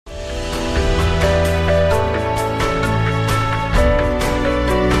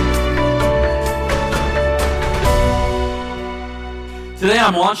Today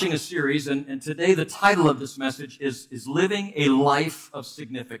I'm launching a series, and today the title of this message is Living a Life of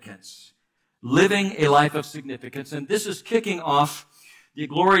Significance. Living a Life of Significance. And this is kicking off the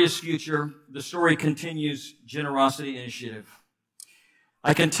Glorious Future, The Story Continues Generosity Initiative.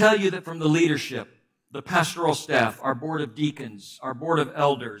 I can tell you that from the leadership, the pastoral staff, our board of deacons, our board of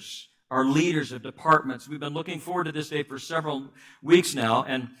elders, our leaders of departments, we've been looking forward to this day for several weeks now,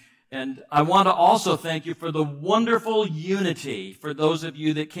 and I want to also thank you for the wonderful unity for those of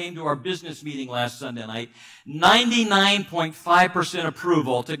you that came to our business meeting last Sunday night. 99.5%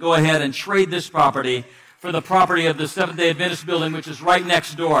 approval to go ahead and trade this property for the property of the Seventh-day Adventist building, which is right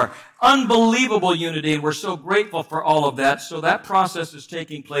next door. Unbelievable unity, and we're so grateful for all of that. So that process is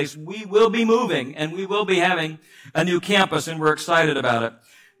taking place. We will be moving, and we will be having a new campus, and we're excited about it.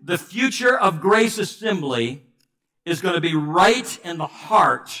 The future of Grace Assembly is going to be right in the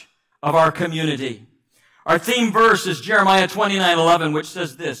heart of our community. Our theme verse is Jeremiah 29:11, which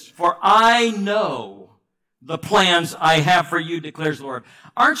says this, "For I know the plans I have for you, declares the Lord."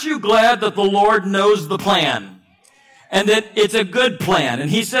 Aren't you glad that the Lord knows the plan? And that it's a good plan.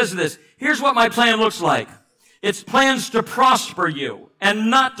 And he says this, here's what my plan looks like. It's plans to prosper you and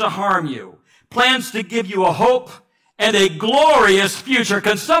not to harm you. Plans to give you a hope and a glorious future.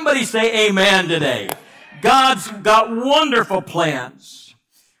 Can somebody say amen today? God's got wonderful plans.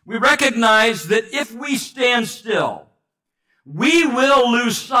 We recognize that if we stand still, we will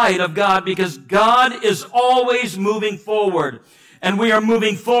lose sight of God because God is always moving forward. And we are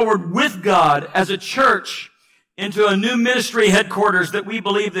moving forward with God as a church into a new ministry headquarters that we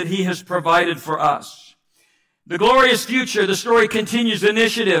believe that He has provided for us. The Glorious Future, The Story Continues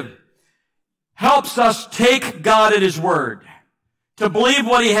initiative helps us take God at His word, to believe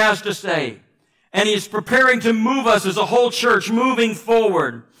what He has to say. And He is preparing to move us as a whole church moving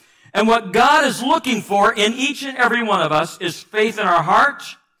forward. And what God is looking for in each and every one of us is faith in our heart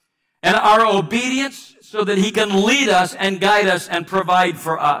and our obedience so that He can lead us and guide us and provide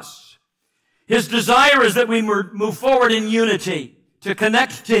for us. His desire is that we move forward in unity to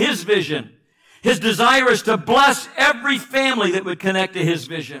connect to His vision. His desire is to bless every family that would connect to His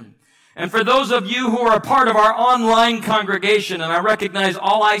vision. And for those of you who are a part of our online congregation, and I recognize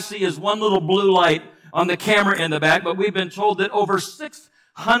all I see is one little blue light on the camera in the back, but we've been told that over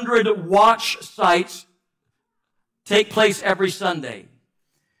 600 watch sites take place every Sunday.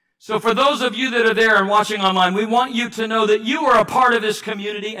 So for those of you that are there and watching online, we want you to know that you are a part of this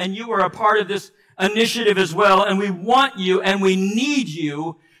community and you are a part of this initiative as well, and we want you and we need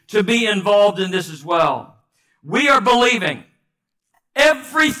you to be involved in this as well. We are believing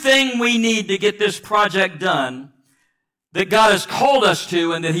everything we need to get this project done that God has called us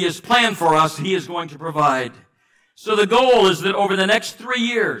to and that He has planned for us, He is going to provide. So the goal is that over the next 3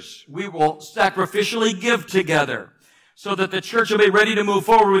 years, we will sacrificially give together so that the church will be ready to move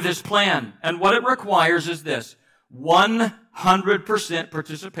forward with this plan. And what it requires is this, 100%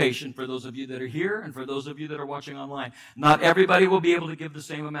 participation for those of you that are here and for those of you that are watching online. Not everybody will be able to give the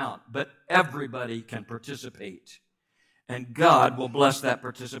same amount, but everybody can participate. And God will bless that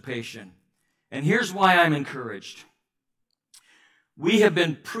participation. And here's why I'm encouraged. We have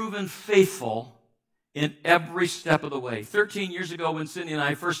been proven faithful in every step of the way. 13 years ago when Cindy and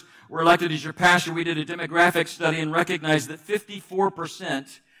I first were elected as your pastor, we did a demographic study and recognized that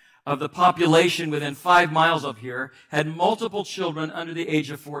 54% of the population within 5 miles of here had multiple children under the age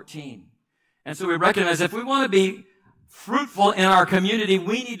of 14. And so we recognized if we want to be fruitful in our community,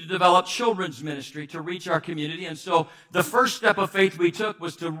 we need to develop children's ministry to reach our community. And so the first step of faith we took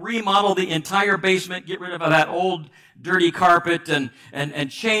was to remodel the entire basement, get rid of that old dirty carpet and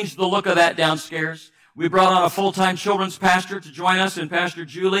change the look of that downstairs. We brought on a full-time children's pastor to join us in Pastor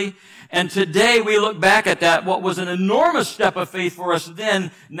Julie. And today we look back at that, what was an enormous step of faith for us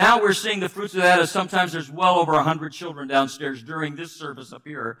then. Now we're seeing the fruits of that as sometimes there's well over 100 children downstairs during this service up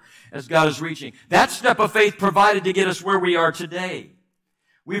here as God is reaching. That step of faith provided to get us where we are today.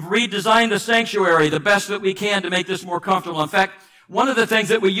 We've redesigned the sanctuary the best that we can to make this more comfortable. In fact, one of the things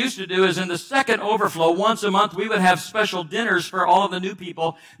that we used to do is in the second overflow, once a month, we would have special dinners for all of the new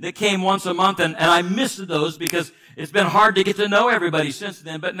people that came once a month. And I missed those because it's been hard to get to know everybody since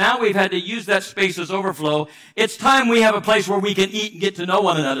then. But now we've had to use that space as overflow. It's time we have a place where we can eat and get to know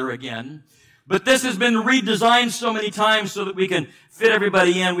one another again. But this has been redesigned so many times so that we can fit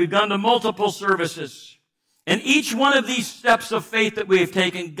everybody in. We've gone to multiple services. And each one of these steps of faith that we have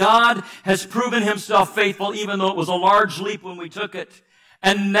taken, God has proven Himself faithful, even though it was a large leap when we took it.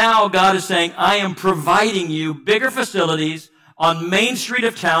 And now God is saying, I am providing you bigger facilities on Main Street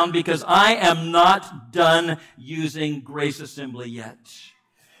of town because I am not done using Grace Assembly yet.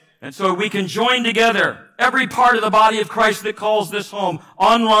 And so we can join together, every part of the body of Christ that calls this home,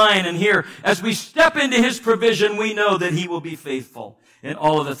 online and here. As we step into his provision, we know that he will be faithful in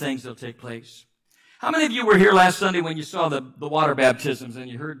all of the things that will take place. How many of you were here last Sunday when you saw the water baptisms and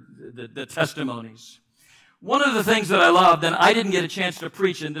you heard the testimonies? One of the things that I loved, and I didn't get a chance to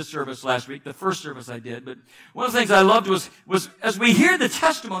preach in this service last week, the first service I did, but one of the things I loved was as we hear the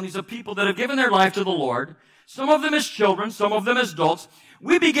testimonies of people that have given their life to the Lord, some of them as children, some of them as adults,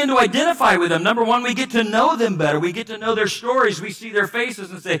 we begin to identify with them. Number one, we get to know them better. We get to know their stories. We see their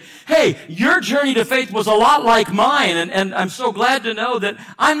faces and say, hey, your journey to faith was a lot like mine. And I'm so glad to know that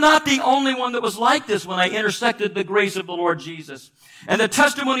I'm not the only one that was like this when I intersected the grace of the Lord Jesus. And the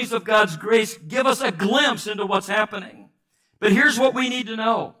testimonies of God's grace give us a glimpse into what's happening. But here's what we need to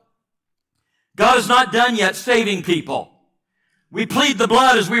know. God is not done yet saving people. We plead the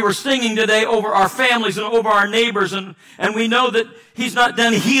blood as we were singing today over our families and over our neighbors, and we know that he's not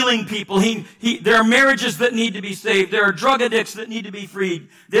done healing people. There are marriages that need to be saved. There are drug addicts that need to be freed.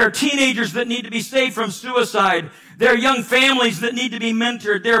 There are teenagers that need to be saved from suicide. There are young families that need to be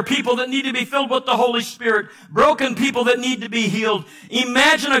mentored. There are people that need to be filled with the Holy Spirit. Broken people that need to be healed.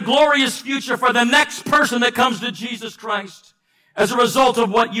 Imagine a glorious future for the next person that comes to Jesus Christ as a result of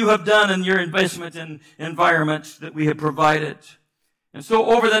what you have done in your investment in environments that we have provided. And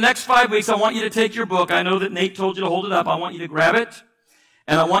so over the next 5 weeks, I want you to take your book. I know that Nate told you to hold it up. I want you to grab it.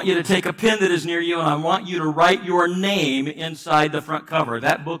 And I want you to take a pen that is near you, and I want you to write your name inside the front cover.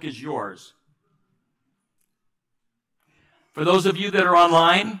 That book is yours. For those of you that are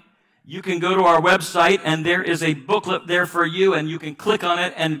online, you can go to our website, and there is a booklet there for you, and you can click on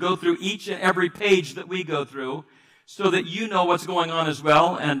it and go through each and every page that we go through so that you know what's going on as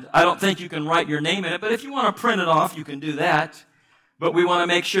well. And I don't think you can write your name in it, but if you want to print it off, you can do that. But we want to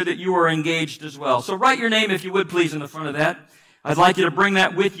make sure that you are engaged as well. So write your name, if you would, please, in the front of that. I'd like you to bring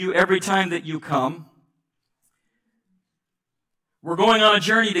that with you every time that you come. We're going on a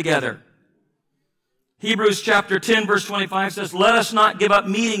journey together. Hebrews chapter 10, verse 25 says, let us not give up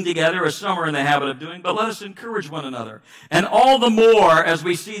meeting together, as some are in the habit of doing, but let us encourage one another. And all the more as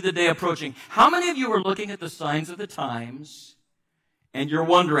we see the day approaching. How many of you are looking at the signs of the times, and you're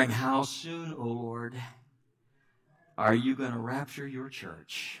wondering, how soon, O Lord, are you going to rapture your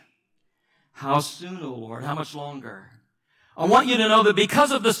church? How soon, O Lord? How much longer? I want you to know that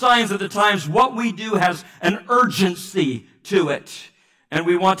because of the signs of the times, what we do has an urgency to it. And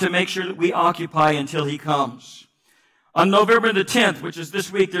we want to make sure that we occupy until he comes. On November the 10th, which is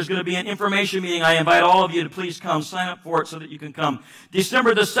this week, there's going to be an information meeting. I invite all of you to please come. Sign up for it so that you can come.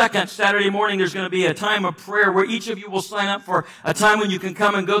 December the 2nd, Saturday morning, there's going to be a time of prayer where each of you will sign up for a time when you can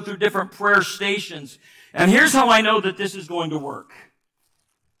come and go through different prayer stations. And here's how I know that this is going to work.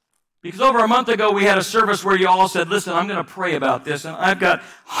 Because over a month ago, we had a service where you all said, listen, I'm going to pray about this. And I've got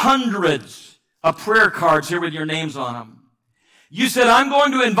hundreds of prayer cards here with your names on them. You said, I'm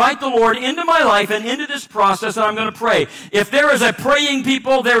going to invite the Lord into my life and into this process, and I'm going to pray. If there is a praying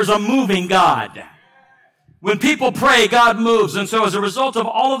people, there is a moving God. When people pray, God moves. And so as a result of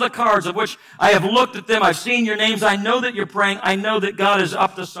all of the cards of which I have looked at them, I've seen your names, I know that you're praying, I know that God is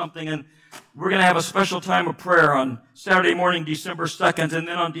up to something, and we're going to have a special time of prayer on Saturday morning, December 2nd, and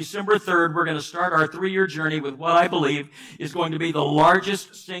then on December 3rd, we're going to start our 3-year journey with what I believe is going to be the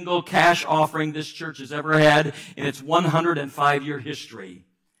largest single cash offering this church has ever had in its 105-year history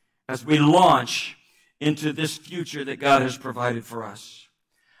as we launch into this future that God has provided for us.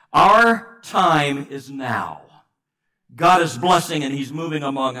 Our time is now. God is blessing and he's moving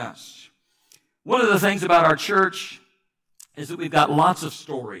among us. One of the things about our church is that we've got lots of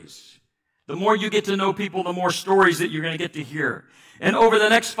stories. The more you get to know people, the more stories that you're going to get to hear. And over the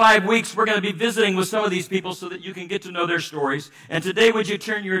next 5 weeks, we're going to be visiting with some of these people so that you can get to know their stories. And today, would you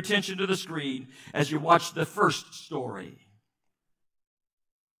turn your attention to the screen as you watch the first story?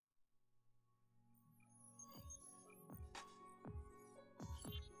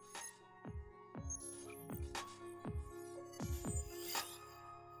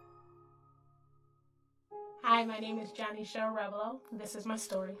 Hi, my name is Johnny Shell Revelo. This is my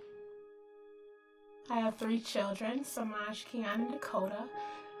story. I have 3 children, Samaj, Keon, and Dakota.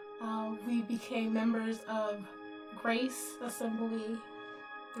 We became members of Grace Assembly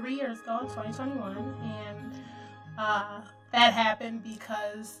 3 years ago in 2021, and that happened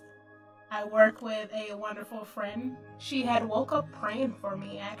because I work with a wonderful friend. She had woke up praying for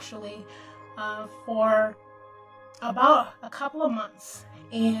me, actually, for about a couple of months,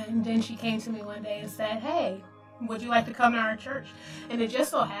 and then she came to me one day and said, hey, would you like to come to our church? And it just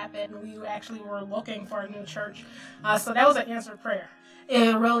so happened we actually were looking for a new church. So that was an answered prayer.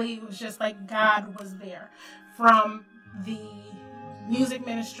 It really was just like God was there. From the music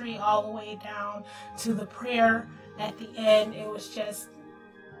ministry all the way down to the prayer at the end. It was just,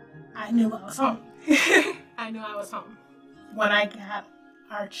 I knew I was home. I knew I was home. When I got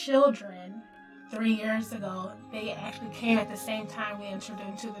our children 3 years ago, they actually came at the same time we entered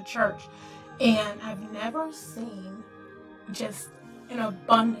into the church. And I've never seen just an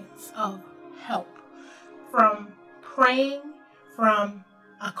abundance of help. From praying, from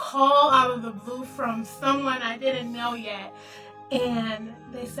a call out of the blue from someone I didn't know yet. And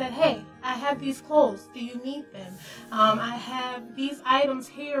they said, hey, I have these clothes. Do you need them? I have these items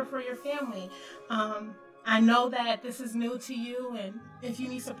here for your family. I know that this is new to you, and if you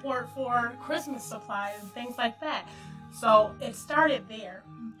need support for Christmas supplies and things like that. So it started there,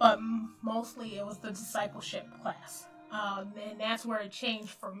 but mostly it was the discipleship class. And that's where it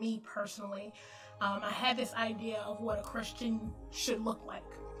changed for me personally. I had this idea of what a Christian should look like.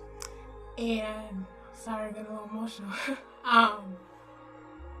 And, sorry, I'm getting a little emotional.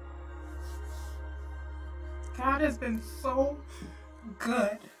 God has been so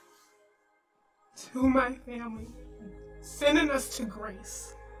good to my family, sending us to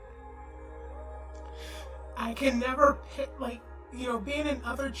Grace. I can never pick, being in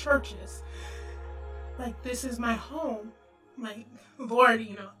other churches, this is my home. Lord,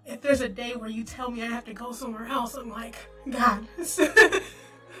 if there's a day where you tell me I have to go somewhere else, I'm like, God,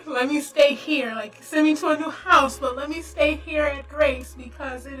 let me stay here. Send me to a new house, but let me stay here at Grace,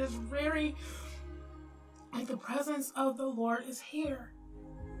 because it is very, the presence of the Lord is here.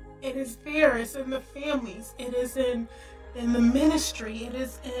 It is there. It's in the families. It is in the ministry. It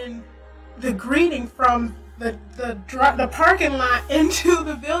is in the greeting from the parking lot into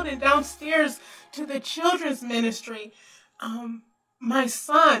the building downstairs to the children's ministry. My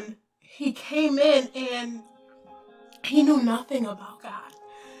son, he came in and he knew nothing about God.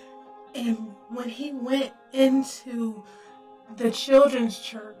 And when he went into the children's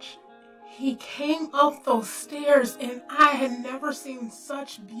church, he came up those stairs and I had never seen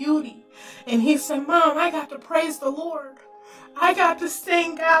such beauty. And he said, Mom, I got to praise the Lord. I got to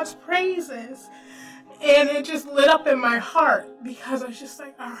sing God's praises. And it just lit up in my heart, because I was just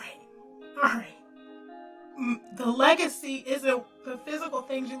like, all right. The legacy isn't the physical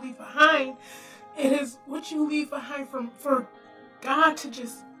things you leave behind. It is what you leave behind for God to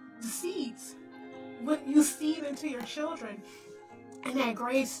just, the seeds, what you seed into your children. And that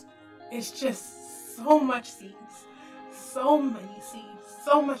Grace is just so much seeds, so many seeds,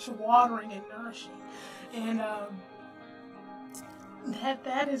 so much watering and nourishing. And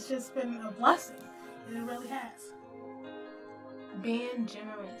that has just been a blessing. It really has. Being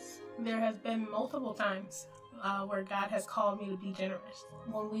generous. There has been multiple times where God has called me to be generous.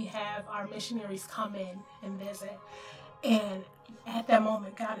 When we have our missionaries come in and visit, and at that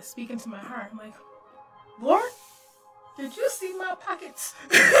moment, God is speaking to my heart. I'm like, Lord, did you see my pockets?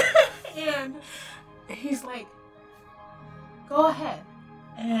 And he's like, go ahead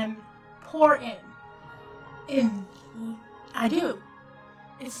and pour in. And I do.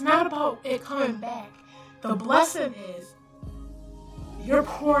 It's not about it coming back. The blessing is you're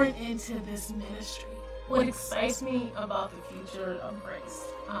pouring into this ministry. What excites me about the future of Grace,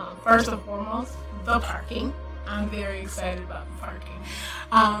 first and foremost, the parking. I'm very excited about the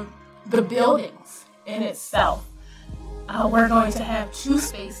parking. The buildings in itself. We're going to have 2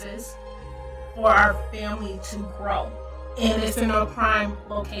 spaces for our family to grow. And it's in a prime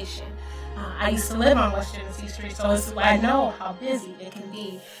location. I used to live on West Genesee Street, so I know how busy it can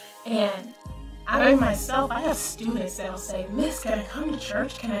be. And I myself, I have students that'll say, Miss, can I come to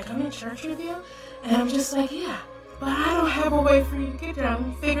church? Can I come to church with you? And I'm just like, yeah, but I don't have a way for you to get there. I'm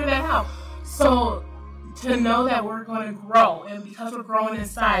going to figure that out. So to know that we're going to grow, and because we're growing in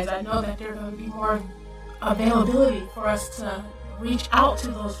size, I know that there's going to be more availability for us to reach out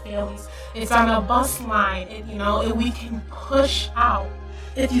to those families. It's on a bus line, we can push out.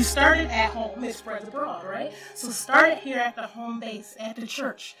 If you started at home, it spreads abroad, right? So start it here at the home base, at the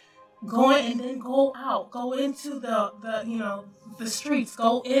church. Go in and then go out. Go into the streets.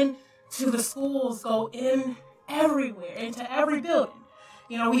 Go into the schools. Go in everywhere, into every building.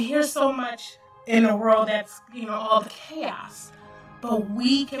 We hear so much in a world that's, all the chaos. But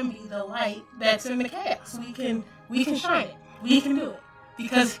we can be the light that's in the chaos. We can shine it. We can do it.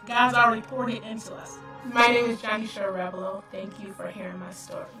 Because God's already poured it into us. My name is Johnny Rebelo. Thank you for hearing my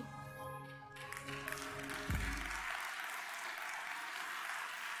story.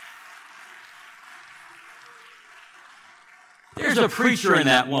 There's a preacher in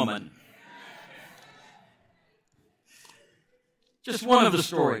that woman. Just one of the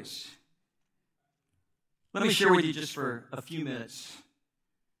stories. Let me share with you just for a few minutes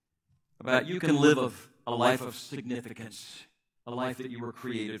about you can live a life of significance a life that you were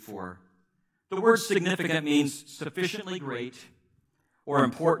created for. The word significant means sufficiently great or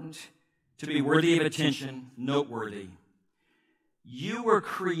important to be worthy of attention, noteworthy. You were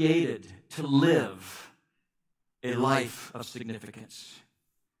created to live a life of significance.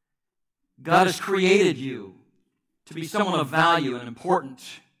 God has created you to be someone of value and important,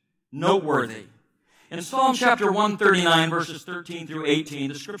 noteworthy. In Psalm chapter 139, verses 13 through 18,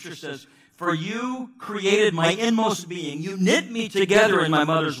 the scripture says, "For you created my inmost being. You knit me together in my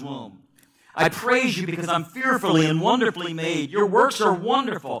mother's womb. I praise you because I'm fearfully and wonderfully made. Your works are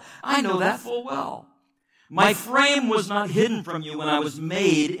wonderful. I know that full well. My frame was not hidden from you when I was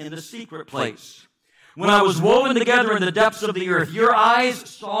made in the secret place. When I was woven together in the depths of the earth, your eyes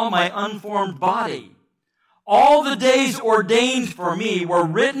saw my unformed body. All the days ordained for me were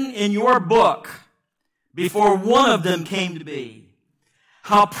written in your book before one of them came to be.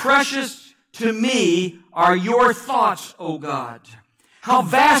 How precious to me are your thoughts, O God. How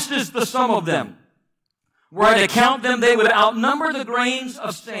vast is the sum of them. Were I to count them, they would outnumber the grains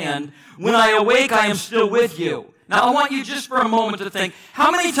of sand. When I awake, I am still with you." Now, I want you just for a moment to think,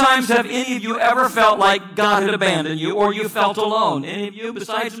 how many times have any of you ever felt like God had abandoned you or you felt alone? Any of you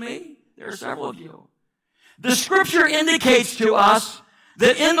besides me? There are several of you. The scripture indicates to us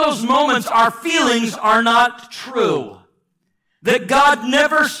that in those moments, our feelings are not true. That God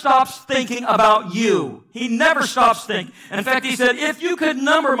never stops thinking about you. He never stops thinking. In fact, he said, if you could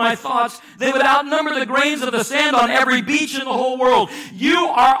number my thoughts, they would outnumber the grains of the sand on every beach in the whole world. You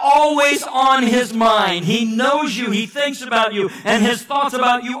are always on his mind. He knows you. He thinks about you. And his thoughts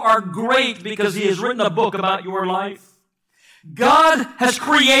about you are great because he has written a book about your life. God has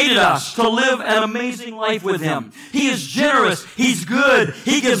created us to live an amazing life with him. He is generous. He's good.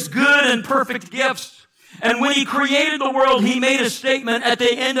 He gives good and perfect gifts. And when he created the world, he made a statement at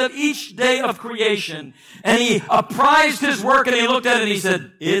the end of each day of creation. And he apprised his work and he looked at it and he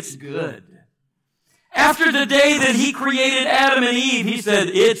said, "It's good." After the day that he created Adam and Eve, he said,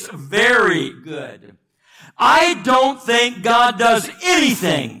 "It's very good." I don't think God does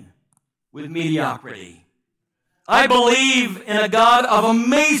anything with mediocrity. I believe in a God of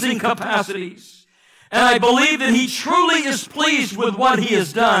amazing capacities. And I believe that he truly is pleased with what he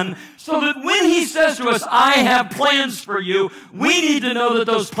has done, so that when he says to us, "I have plans for you," we need to know that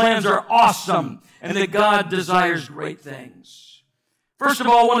those plans are awesome and that God desires great things. First of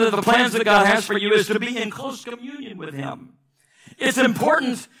all, one of the plans that God has for you is to be in close communion with him. It's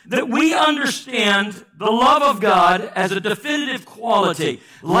important that we understand the love of God as a definitive quality.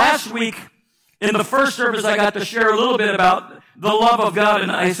 Last week, in the first service, I got to share a little bit about the love of God,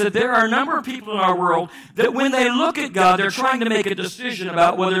 and I said there are a number of people in our world that when they look at God, they're trying to make a decision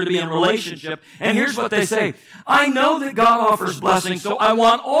about whether to be in a relationship, and here's what they say: I know that God offers blessings, so I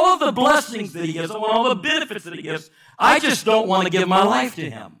want all of the blessings that he gives, I want all the benefits that he gives, I just don't want to give my life to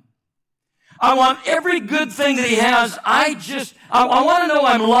him. I want every good thing that he has, I want to know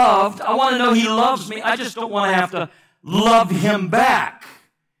I'm loved, I want to know he loves me, I just don't want to have to love him back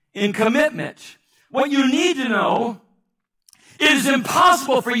in commitment. What you need to know, it is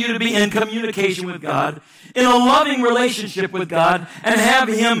impossible for you to be in communication with God, in a loving relationship with God, and have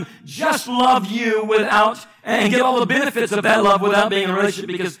him just love you and get all the benefits of that love without being in a relationship,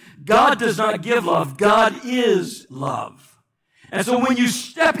 because God does not give love. God is love. And so when you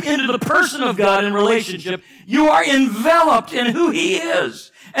step into the person of God in relationship, you are enveloped in who he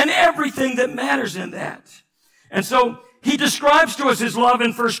is and everything that matters in that. And so he describes to us his love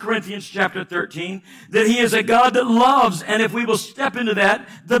in 1 Corinthians chapter 13, that he is a God that loves, and if we will step into that,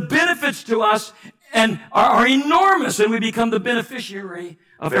 the benefits to us are enormous, and we become the beneficiary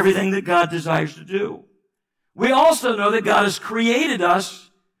of everything that God desires to do. We also know that God has created us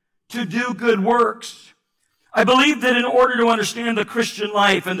to do good works. I believe that in order to understand the Christian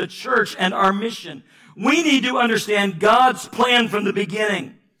life and the church and our mission, we need to understand God's plan from the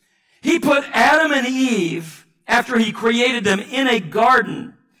beginning. He put Adam and Eve, after he created them, in a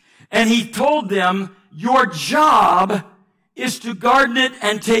garden, and he told them, your job is to garden it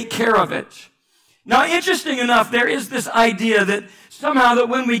and take care of it. Now, interesting enough, there is this idea that somehow that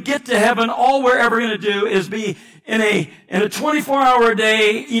when we get to heaven, all we're ever going to do is be in a 24-hour a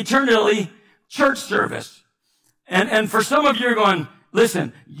day, eternally church service. And for some of you are going,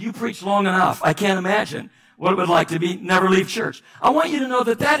 listen, you preach long enough. I can't imagine what it would like to be never leave church. I want you to know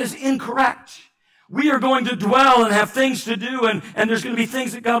that that is incorrect. We are going to dwell and have things to do, and there's going to be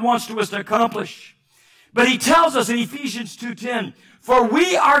things that God wants us to accomplish. But he tells us in Ephesians 2:10, for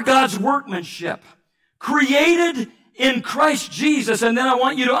we are God's workmanship, created in Christ Jesus. And then I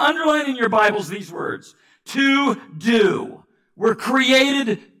want you to underline in your Bibles these words, to do. We're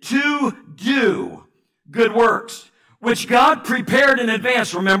created to do good works, which God prepared in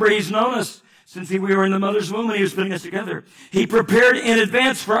advance. Remember, he's known us since we were in the mother's womb and he was putting us together. He prepared in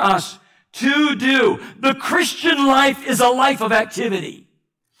advance for us to do. The Christian life is a life of activity.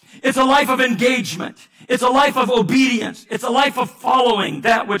 It's a life of engagement. It's a life of obedience. It's a life of following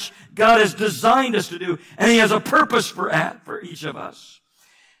that which God has designed us to do. And he has a purpose for each of us.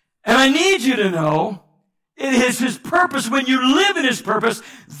 And I need you to know it is his purpose. When you live in his purpose,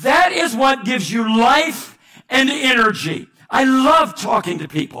 that is what gives you life and energy. I love talking to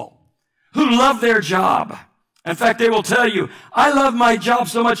people who love their job. In fact, they will tell you, I love my job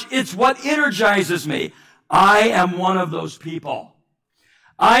so much, it's what energizes me. I am one of those people.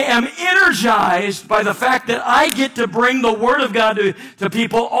 I am energized by the fact that I get to bring the Word of God to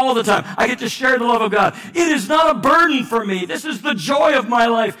people all the time. I get to share the love of God. It is not a burden for me. This is the joy of my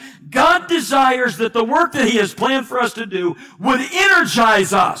life. God desires that the work that he has planned for us to do would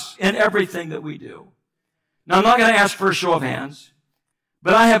energize us in everything that we do. Now, I'm not going to ask for a show of hands,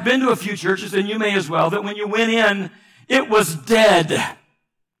 but I have been to a few churches, and you may as well, that when you went in, it was dead.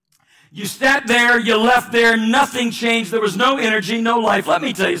 You sat there, you left there, nothing changed. There was no energy, no life. Let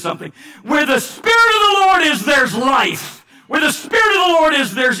me tell you something. Where the Spirit of the Lord is, there's life. Where the Spirit of the Lord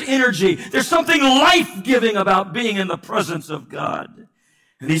is, there's energy. There's something life-giving about being in the presence of God.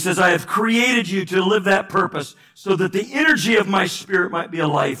 And he says, I have created you to live that purpose so that the energy of my Spirit might be a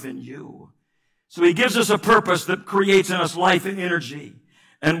life in you. So he gives us a purpose that creates in us life and energy.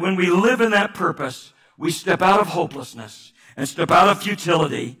 And when we live in that purpose, we step out of hopelessness and step out of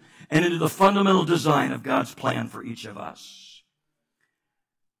futility and into the fundamental design of God's plan for each of us.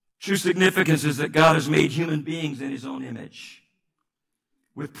 True significance is that God has made human beings in his own image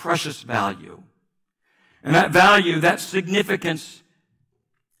with precious value. And that value, that significance,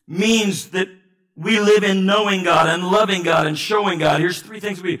 means that we live in knowing God and loving God and showing God. Here's three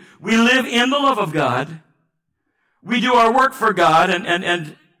things we do. We live in the love of God. We do our work for God,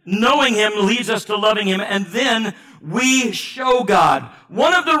 and knowing him leads us to loving him, and then we show God.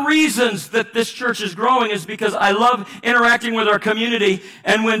 One of the reasons that this church is growing is because I love interacting with our community,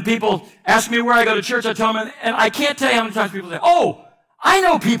 and when people ask me where I go to church, I tell them, and I can't tell you how many times people say, oh, I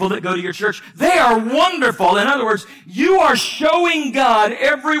know people that go to your church. They are wonderful. In other words, you are showing God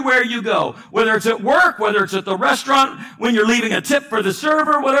everywhere you go, whether it's at work, whether it's at the restaurant, when you're leaving a tip for the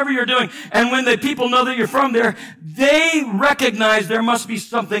server, whatever you're doing. And when the people know that you're from there, they recognize there must be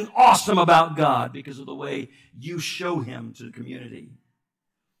something awesome about God because of the way you show him to the community.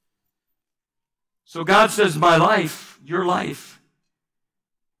 So God says, my life, your life,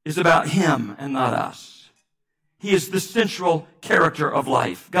 is about him and not us. He is the central character of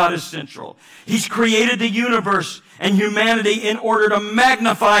life. God is central. He's created the universe and humanity in order to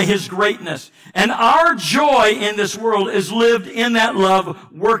magnify his greatness. And our joy in this world is lived in that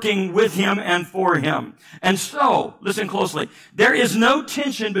love, working with him and for him. And so, listen closely, there is no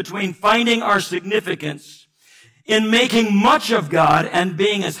tension between finding our significance in making much of God and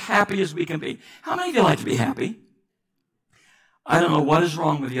being as happy as we can be. How many of you like to be happy? I don't know what is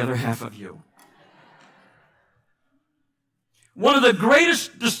wrong with the other half of you. One of the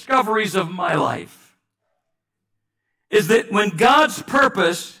greatest discoveries of my life is that when God's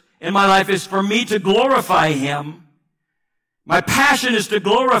purpose in my life is for me to glorify him, my passion is to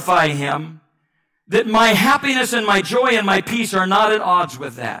glorify him, that my happiness and my joy and my peace are not at odds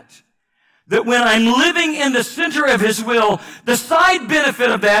with that. That when I'm living in the center of his will, the side benefit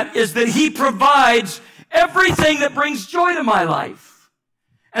of that is that he provides everything that brings joy to my life.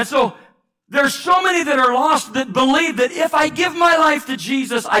 And so there's so many that are lost that believe that if I give my life to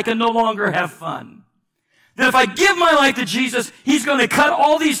Jesus, I can no longer have fun. That if I give my life to Jesus, he's going to cut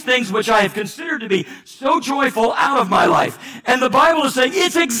all these things which I have considered to be so joyful out of my life. And the Bible is saying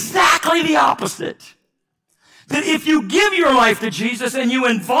it's exactly the opposite. That if you give your life to Jesus and you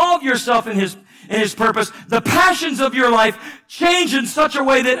involve yourself in his purpose, the passions of your life change in such a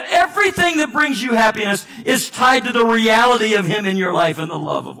way that everything that brings you happiness is tied to the reality of him in your life and the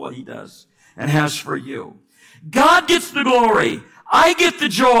love of what he does and has for you. God gets the glory. I get the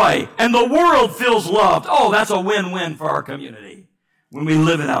joy, and the world feels loved. Oh, that's a win-win for our community when we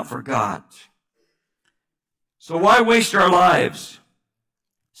live it out for God. So why waste our lives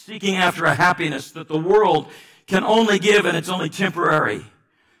seeking after a happiness that the world can only give, and it's only temporary?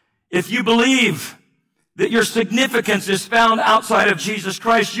 If you believe that your significance is found outside of Jesus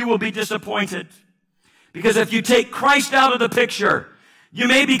Christ, you will be disappointed. Because if you take Christ out of the picture, you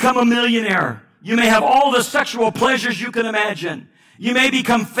may become a millionaire. You may have all the sexual pleasures you can imagine. You may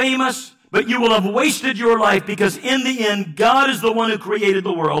become famous, but you will have wasted your life because in the end, God is the one who created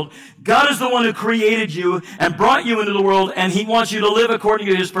the world. God is the one who created you and brought you into the world, and he wants you to live according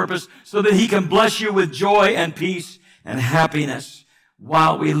to his purpose so that he can bless you with joy and peace and happiness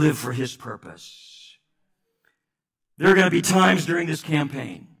while we live for his purpose. There are going to be times during this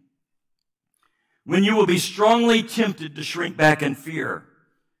campaign when you will be strongly tempted to shrink back in fear.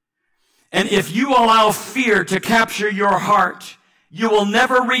 And if you allow fear to capture your heart, you will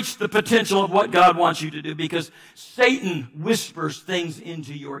never reach the potential of what God wants you to do, because Satan whispers things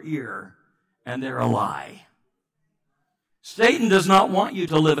into your ear, and they're a lie. Satan does not want you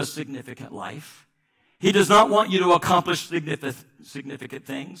to live a significant life. He does not want you to accomplish significant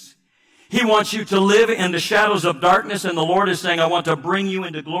things. He wants you to live in the shadows of darkness, and the Lord is saying, I want to bring you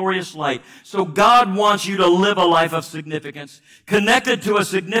into glorious light. So God wants you to live a life of significance, connected to a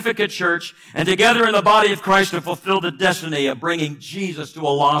significant church, and together in the body of Christ to fulfill the destiny of bringing Jesus to a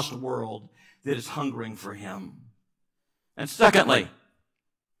lost world that is hungering for him. And secondly,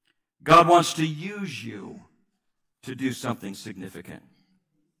 God wants to use you to do something significant.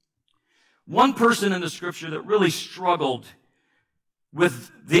 One person in the scripture that really struggled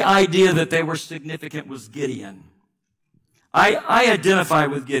with the idea that they were significant was Gideon. I identify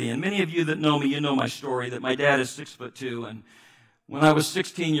with Gideon. Many of you that know me, you know my story, that my dad is 6'2", and when I was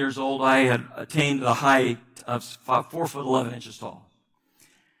 16 years old, I had attained the height of 4'11" tall.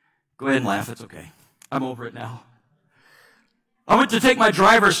 Go ahead and laugh, it's okay. I'm over it now. I went to take my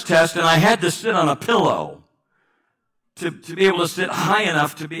driver's test, and I had to sit on a pillow to be able to sit high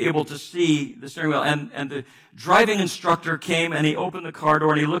enough to be able to see the steering wheel. And the driving instructor came, and he opened the car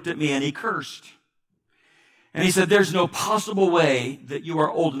door, and he looked at me, and he cursed. And he said, there's no possible way that you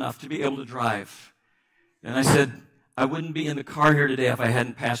are old enough to be able to drive. And I said, I wouldn't be in the car here today if I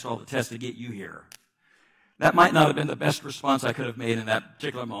hadn't passed all the tests to get you here. That might not have been the best response I could have made in that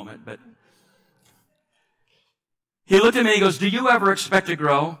particular moment, but he looked at me and he goes, do you ever expect to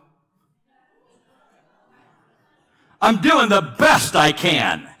grow? I'm doing the best I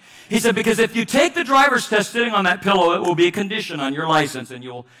can. He said, because if you take the driver's test sitting on that pillow, it will be a condition on your license, and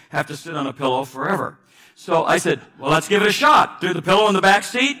you'll have to sit on a pillow forever. So I said, well, let's give it a shot. Threw the pillow in the back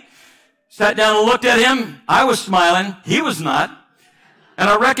seat, sat down and looked at him. I was smiling. He was not. And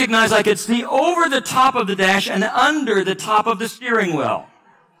I recognized I could see over the top of the dash and under the top of the steering wheel.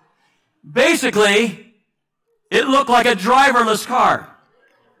 Basically, it looked like a driverless car.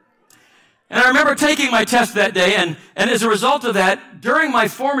 And I remember taking my test that day, and as a result of that, during my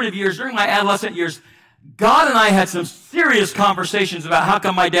formative years, during my adolescent years, God and I had some serious conversations about how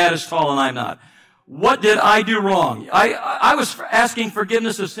come my dad is tall and I'm not. What did I do wrong? I was asking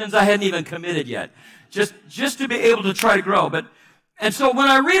forgiveness of sins I hadn't even committed yet, just to be able to try to grow. And so when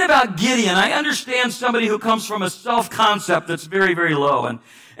I read about Gideon, I understand somebody who comes from a self-concept that's very, very low.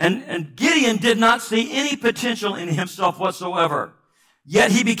 And Gideon did not see any potential in himself whatsoever.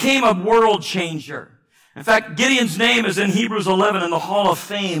 Yet he became a world changer. In fact, Gideon's name is in Hebrews 11 in the Hall of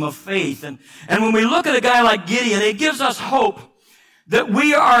Fame of faith. And when we look at a guy like Gideon, it gives us hope that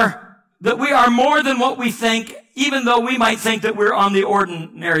we are more than what we think, even though we might think that we're on the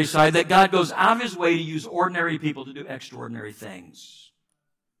ordinary side, that God goes out of his way to use ordinary people to do extraordinary things.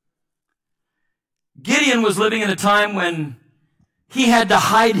 Gideon was living in a time when he had to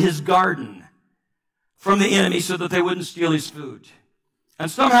hide his garden from the enemy so that they wouldn't steal his food. And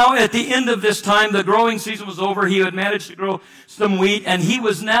somehow at the end of this time, the growing season was over. He had managed to grow some wheat, and he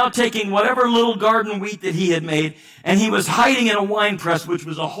was now taking whatever little garden wheat that he had made, and he was hiding in a wine press, which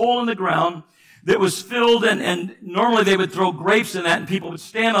was a hole in the ground that was filled, and normally they would throw grapes in that, and people would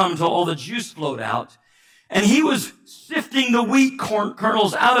stand on them until all the juice flowed out. And he was sifting the wheat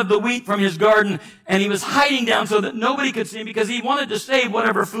kernels out of the wheat from his garden, and he was hiding down so that nobody could see him because he wanted to save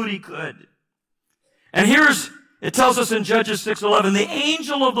whatever food he could. And it tells us in Judges 6:11, the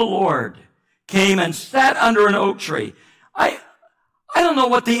angel of the Lord came and sat under an oak tree. I don't know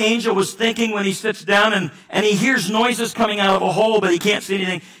what the angel was thinking when he sits down and he hears noises coming out of a hole, but he can't see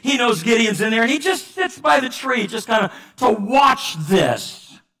anything. He knows Gideon's in there, and he just sits by the tree, just kind of to watch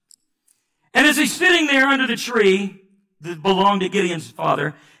this. And as he's sitting there under the tree that belonged to Gideon's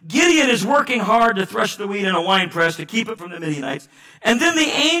father, Gideon is working hard to thresh the wheat in a wine press to keep it from the Midianites. And then the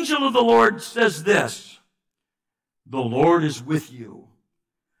angel of the Lord says this, the Lord is with you,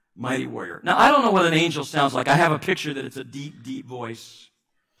 mighty warrior. Now, I don't know what an angel sounds like. I have a picture that it's a deep, deep voice.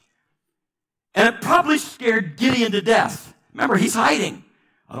 And it probably scared Gideon to death. Remember, he's hiding.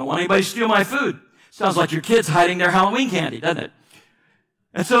 I don't want anybody to steal my food. Sounds like your kids hiding their Halloween candy, doesn't it?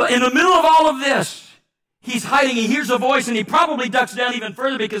 And so in the middle of all of this, he's hiding. He hears a voice, and he probably ducks down even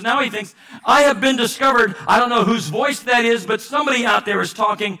further because now he thinks, I have been discovered. I don't know whose voice that is, but somebody out there is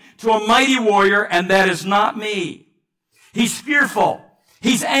talking to a mighty warrior, and that is not me. He's fearful.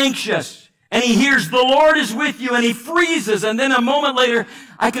 He's anxious. And he hears, the Lord is with you, and he freezes. And then a moment later,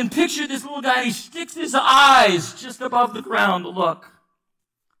 I can picture this little guy, and he sticks his eyes just above the ground to look.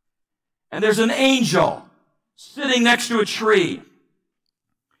 And there's an angel sitting next to a tree.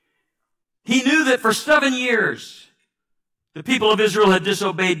 He knew that for 7 years, the people of Israel had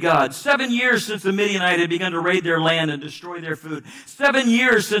disobeyed God. 7 years since the Midianite had begun to raid their land and destroy their food. 7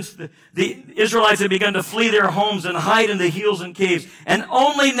 years since the Israelites had begun to flee their homes and hide in the hills and caves. And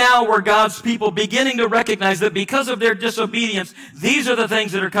only now were God's people beginning to recognize that because of their disobedience, these are the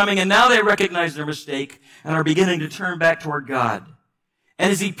things that are coming. And now they recognize their mistake and are beginning to turn back toward God.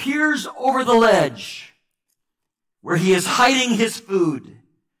 And as he peers over the ledge where he is hiding his food,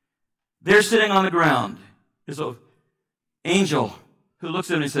 there sitting on the ground is a angel who looks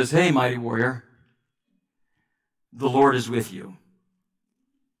at him and says, hey, mighty warrior, the Lord is with you.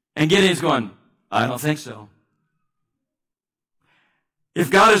 And Gideon's going, I don't think so. If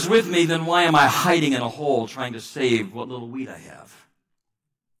God is with me, then why am I hiding in a hole trying to save what little wheat I have?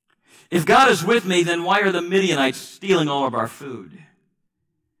 If God is with me, then why are the Midianites stealing all of our food?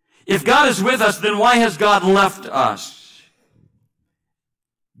 If God is with us, then why has God left us?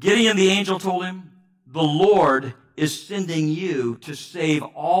 Gideon, the angel, told him, the Lord is sending you to save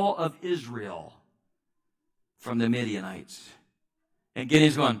all of Israel from the Midianites. And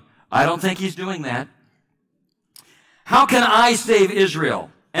Gideon's going, I don't think he's doing that. How can I save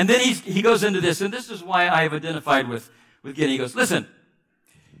Israel? And then he goes into this, and this is why I have identified with Gideon. He goes, listen,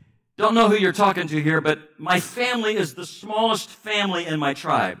 don't know who you're talking to here, but my family is the smallest family in my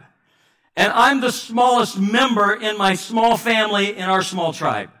tribe. And I'm the smallest member in my small family in our small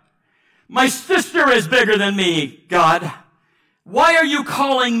tribe. My sister is bigger than me, God. Why are you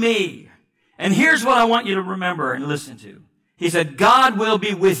calling me? And here's what I want you to remember and listen to. He said, God will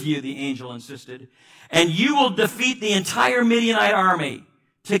be with you, the angel insisted, and you will defeat the entire Midianite army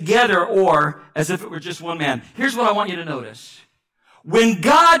together or as if it were just one man. Here's what I want you to notice. When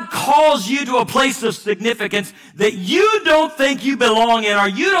God calls you to a place of significance that you don't think you belong in or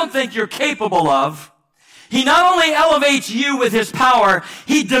you don't think you're capable of, he not only elevates you with his power,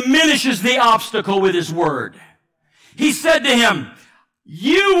 he diminishes the obstacle with his word. He said to him,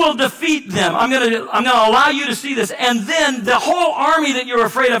 you will defeat them. I'm going to allow you to see this. And then the whole army that you're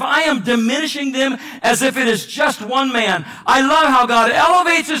afraid of, I am diminishing them as if it is just one man. I love how God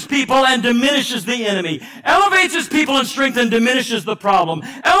elevates his people and diminishes the enemy. Elevates his people in strength and diminishes the problem.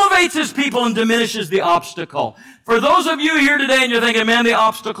 Elevates his people and diminishes the obstacle. For those of you here today and you're thinking, man, the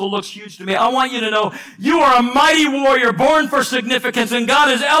obstacle looks huge to me, I want you to know you are a mighty warrior born for significance, and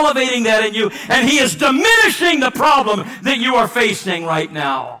God is elevating that in you, and he is diminishing the problem that you are facing right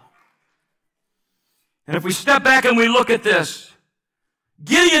now. And if we step back and we look at this,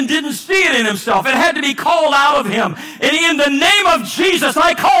 Gideon didn't see it in himself. It had to be called out of him. And in the name of Jesus,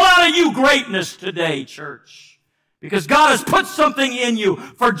 I call out of you greatness today, church. Because God has put something in you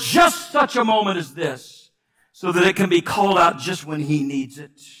for just such a moment as this, so that it can be called out just when he needs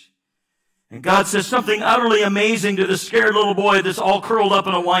it. And God says something utterly amazing to this scared little boy that's all curled up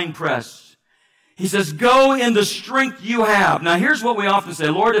in a wine press. He says, go in the strength you have. Now here's what we often say,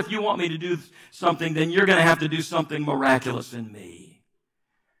 Lord, if you want me to do something, then you're going to have to do something miraculous in me.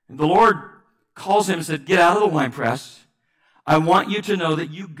 And the Lord calls him and said, get out of the wine press. I want you to know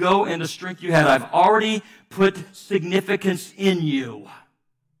that you go in the strength you have. I've already put significance in you.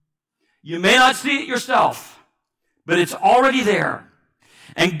 You may not see it yourself, but it's already there.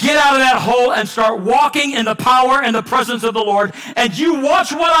 And get out of that hole and start walking in the power and the presence of the Lord. And you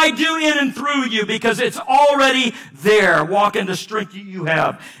watch what I do in and through you, because it's already there. Walk in the strength you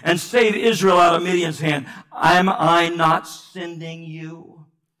have and save Israel out of Midian's hand. Am I not sending you?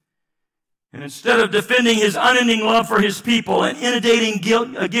 And instead of defending his unending love for his people and inundating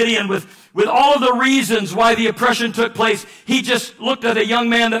Gideon with all of the reasons why the oppression took place, he just looked at a young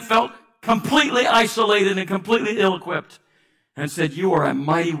man that felt completely isolated and completely ill-equipped and said, you are a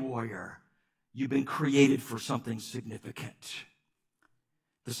mighty warrior. You've been created for something significant.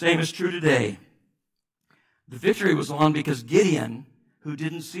 The same is true today. The victory was won because Gideon, who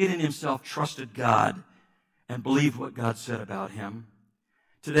didn't see it in himself, trusted God and believed what God said about him.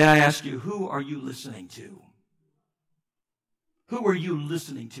 Today I ask you, who are you listening to? Who are you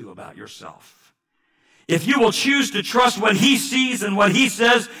listening to about yourself? If you will choose to trust what he sees and what he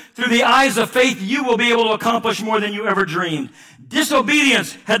says through the eyes of faith, you will be able to accomplish more than you ever dreamed.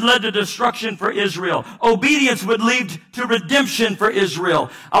 Disobedience had led to destruction for Israel. Obedience would lead to redemption for Israel.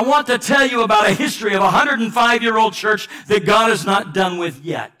 I want to tell you about a history of a 105-year-old church that God is not done with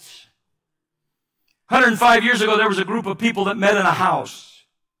yet. 105 years ago, there was a group of people that met in a house.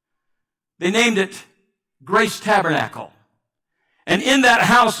 They named it Grace Tabernacle. And in that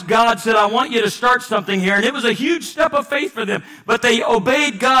house, God said, I want you to start something here. And it was a huge step of faith for them. But they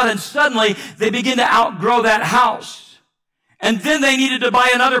obeyed God, and suddenly they began to outgrow that house. And then they needed to buy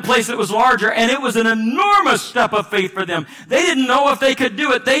another place that was larger, and it was an enormous step of faith for them. They didn't know if they could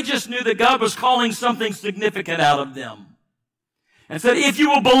do it. They just knew that God was calling something significant out of them. And said, if you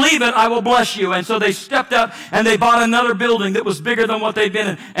will believe it, I will bless you. And so they stepped up and they bought another building that was bigger than what they'd been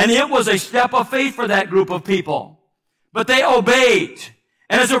in. And it was a step of faith for that group of people. But they obeyed.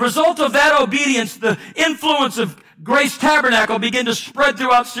 And as a result of that obedience, the influence of Grace Tabernacle began to spread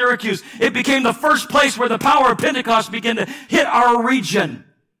throughout Syracuse. It became the first place where the power of Pentecost began to hit our region.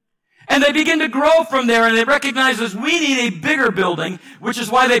 And they began to grow from there, and they recognized as we need a bigger building, which is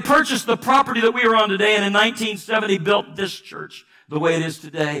why they purchased the property that we are on today, and in 1970 built this church the way it is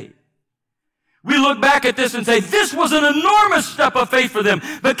today. We look back at this and say, this was an enormous step of faith for them.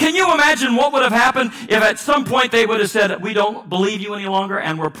 But can you imagine what would have happened if at some point they would have said, we don't believe you any longer,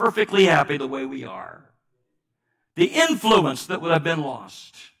 and we're perfectly happy the way we are? The influence that would have been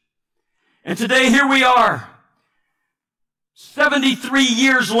lost. And today, here we are. 73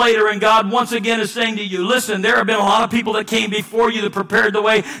 years later, and God once again is saying to you, listen, there have been a lot of people that came before you that prepared the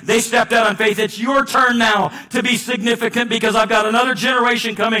way. They stepped out on faith. It's your turn now to be significant, because I've got another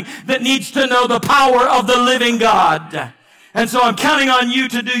generation coming that needs to know the power of the living God. And so I'm counting on you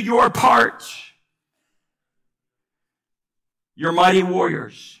to do your part. You're mighty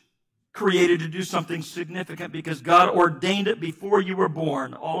warriors, created to do something significant because God ordained it before you were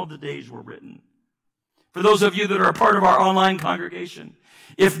born. All of the days were written. For those of you that are a part of our online congregation,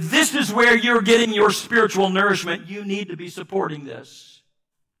 if this is where you're getting your spiritual nourishment, you need to be supporting this.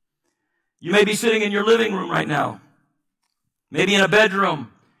 You may be sitting in your living room right now, maybe in a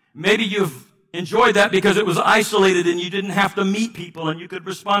bedroom. Maybe you've enjoyed that because it was isolated and you didn't have to meet people and you could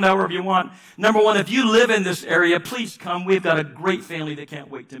respond however you want. Number one, if you live in this area, please come. We've got a great family that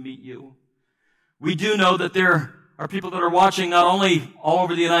can't wait to meet you. We do know that there are people that are watching not only all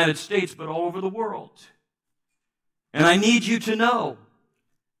over the United States, but all over the world. And I need you to know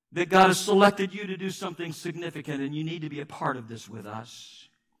that God has selected you to do something significant, and you need to be a part of this with us,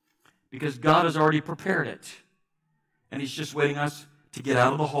 because God has already prepared it, and He's just waiting us to get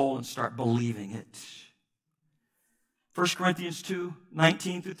out of the hole and start believing it. 1 Corinthians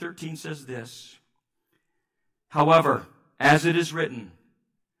 2:19 through 13 says this, however, as it is written,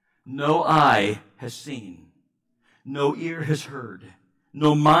 no eye has seen, no ear has heard,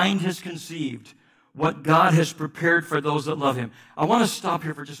 no mind has conceived what God has prepared for those that love Him. I want to stop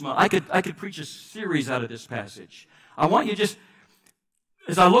here for just a moment. I could preach a series out of this passage. I want you just,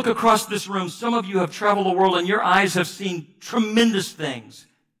 as I look across this room, some of you have traveled the world and your eyes have seen tremendous things.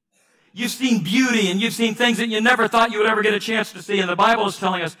 You've seen beauty and you've seen things that you never thought you would ever get a chance to see. And the Bible is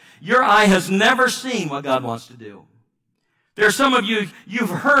telling us your eye has never seen what God wants to do. There are some of you, you've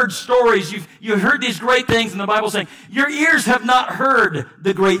heard stories, you've heard these great things, and the Bible's saying your ears have not heard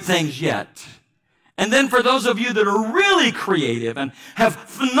the great things yet. And then for those of you that are really creative and have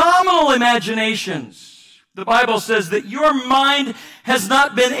phenomenal imaginations, the Bible says that your mind has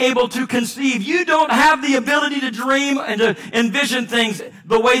not been able to conceive. You don't have the ability to dream and to envision things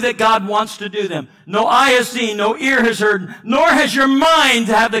the way that God wants to do them. No eye has seen, no ear has heard, nor has your mind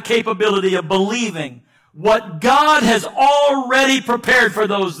have the capability of believing what God has already prepared for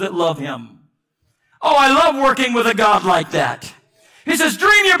those that love Him. Oh, I love working with a God like that. He says,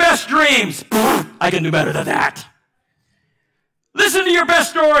 dream your best dreams. I can do better than that. Listen to your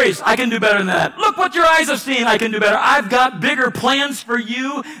best stories. I can do better than that. Look what your eyes have seen. I can do better. I've got bigger plans for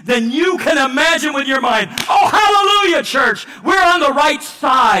you than you can imagine with your mind. Oh, hallelujah, church. We're on the right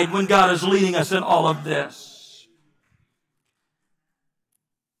side when God is leading us in all of this.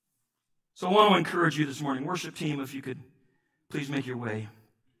 So I want to encourage you this morning. Worship team, if you could please make your way.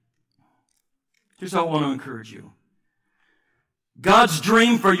 Here's how I want to encourage you. God's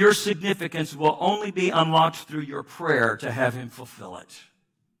dream for your significance will only be unlocked through your prayer to have Him fulfill it.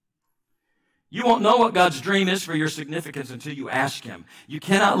 You won't know what God's dream is for your significance until you ask Him. You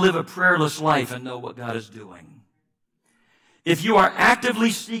cannot live a prayerless life and know what God is doing. If you are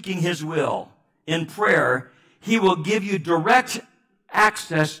actively seeking His will in prayer, He will give you direct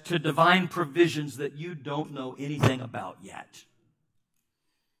access to divine provisions that you don't know anything about yet,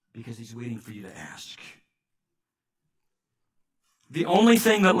 because He's waiting for you to ask. The only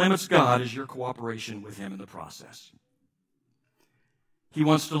thing that limits God is your cooperation with Him in the process. He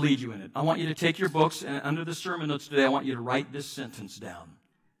wants to lead you in it. I want you to take your books, and under the sermon notes today, I want you to write this sentence down.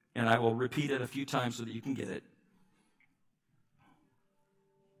 And I will repeat it a few times so that you can get it.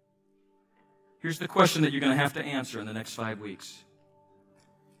 Here's the question that you're going to have to answer in the next 5 weeks.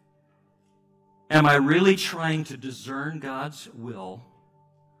 Am I really trying to discern God's will?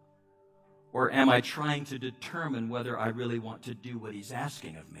 Or am I trying to determine whether I really want to do what He's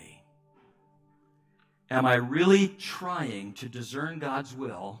asking of me? Am I really trying to discern God's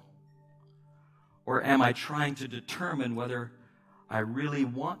will? Or am I trying to determine whether I really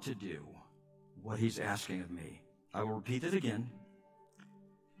want to do what He's asking of me? I will repeat it again.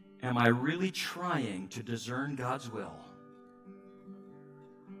 Am I really trying to discern God's will?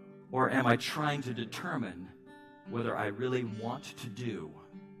 Or am I trying to determine whether I really want to do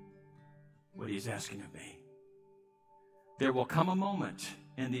what He's asking of me? There will come a moment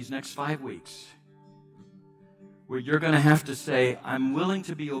in these next 5 weeks where you're going to have to say, I'm willing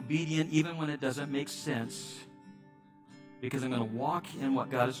to be obedient even when it doesn't make sense, because I'm going to walk in what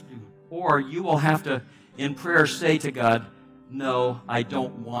God is doing. Or you will have to, in prayer, say to God, no, I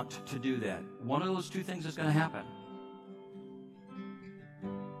don't want to do that. One of those two things is going to happen.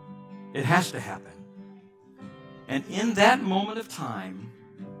 It has to happen. And in that moment of time,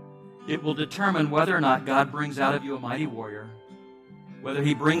 it will determine whether or not God brings out of you a mighty warrior, whether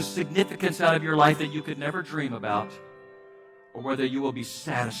He brings significance out of your life that you could never dream about, or whether you will be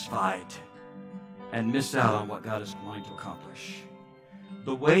satisfied and miss out on what God is going to accomplish.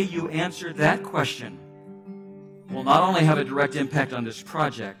 The way you answer that question will not only have a direct impact on this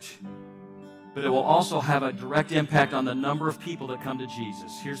project, but it will also have a direct impact on the number of people that come to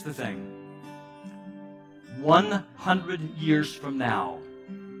Jesus. Here's the thing. 100 years from now,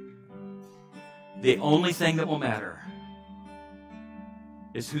 the only thing that will matter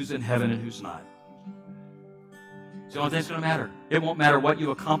is who's in heaven and who's not. It's the only thing that's going to matter. It won't matter what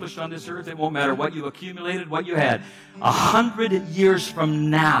you accomplished on this earth. It won't matter what you accumulated, what you had. 100 years from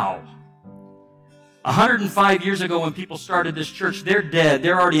now, 105 years ago when people started this church, they're dead.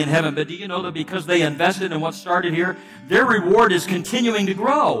 They're already in heaven. But do you know that because they invested in what started here, their reward is continuing to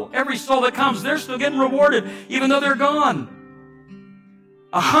grow? Every soul that comes, they're still getting rewarded, even though they're gone.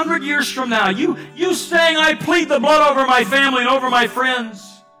 100 years from now, you saying, I plead the blood over my family and over my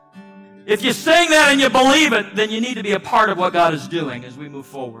friends. If you're saying that and you believe it, then you need to be a part of what God is doing as we move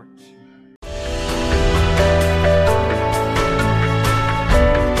forward.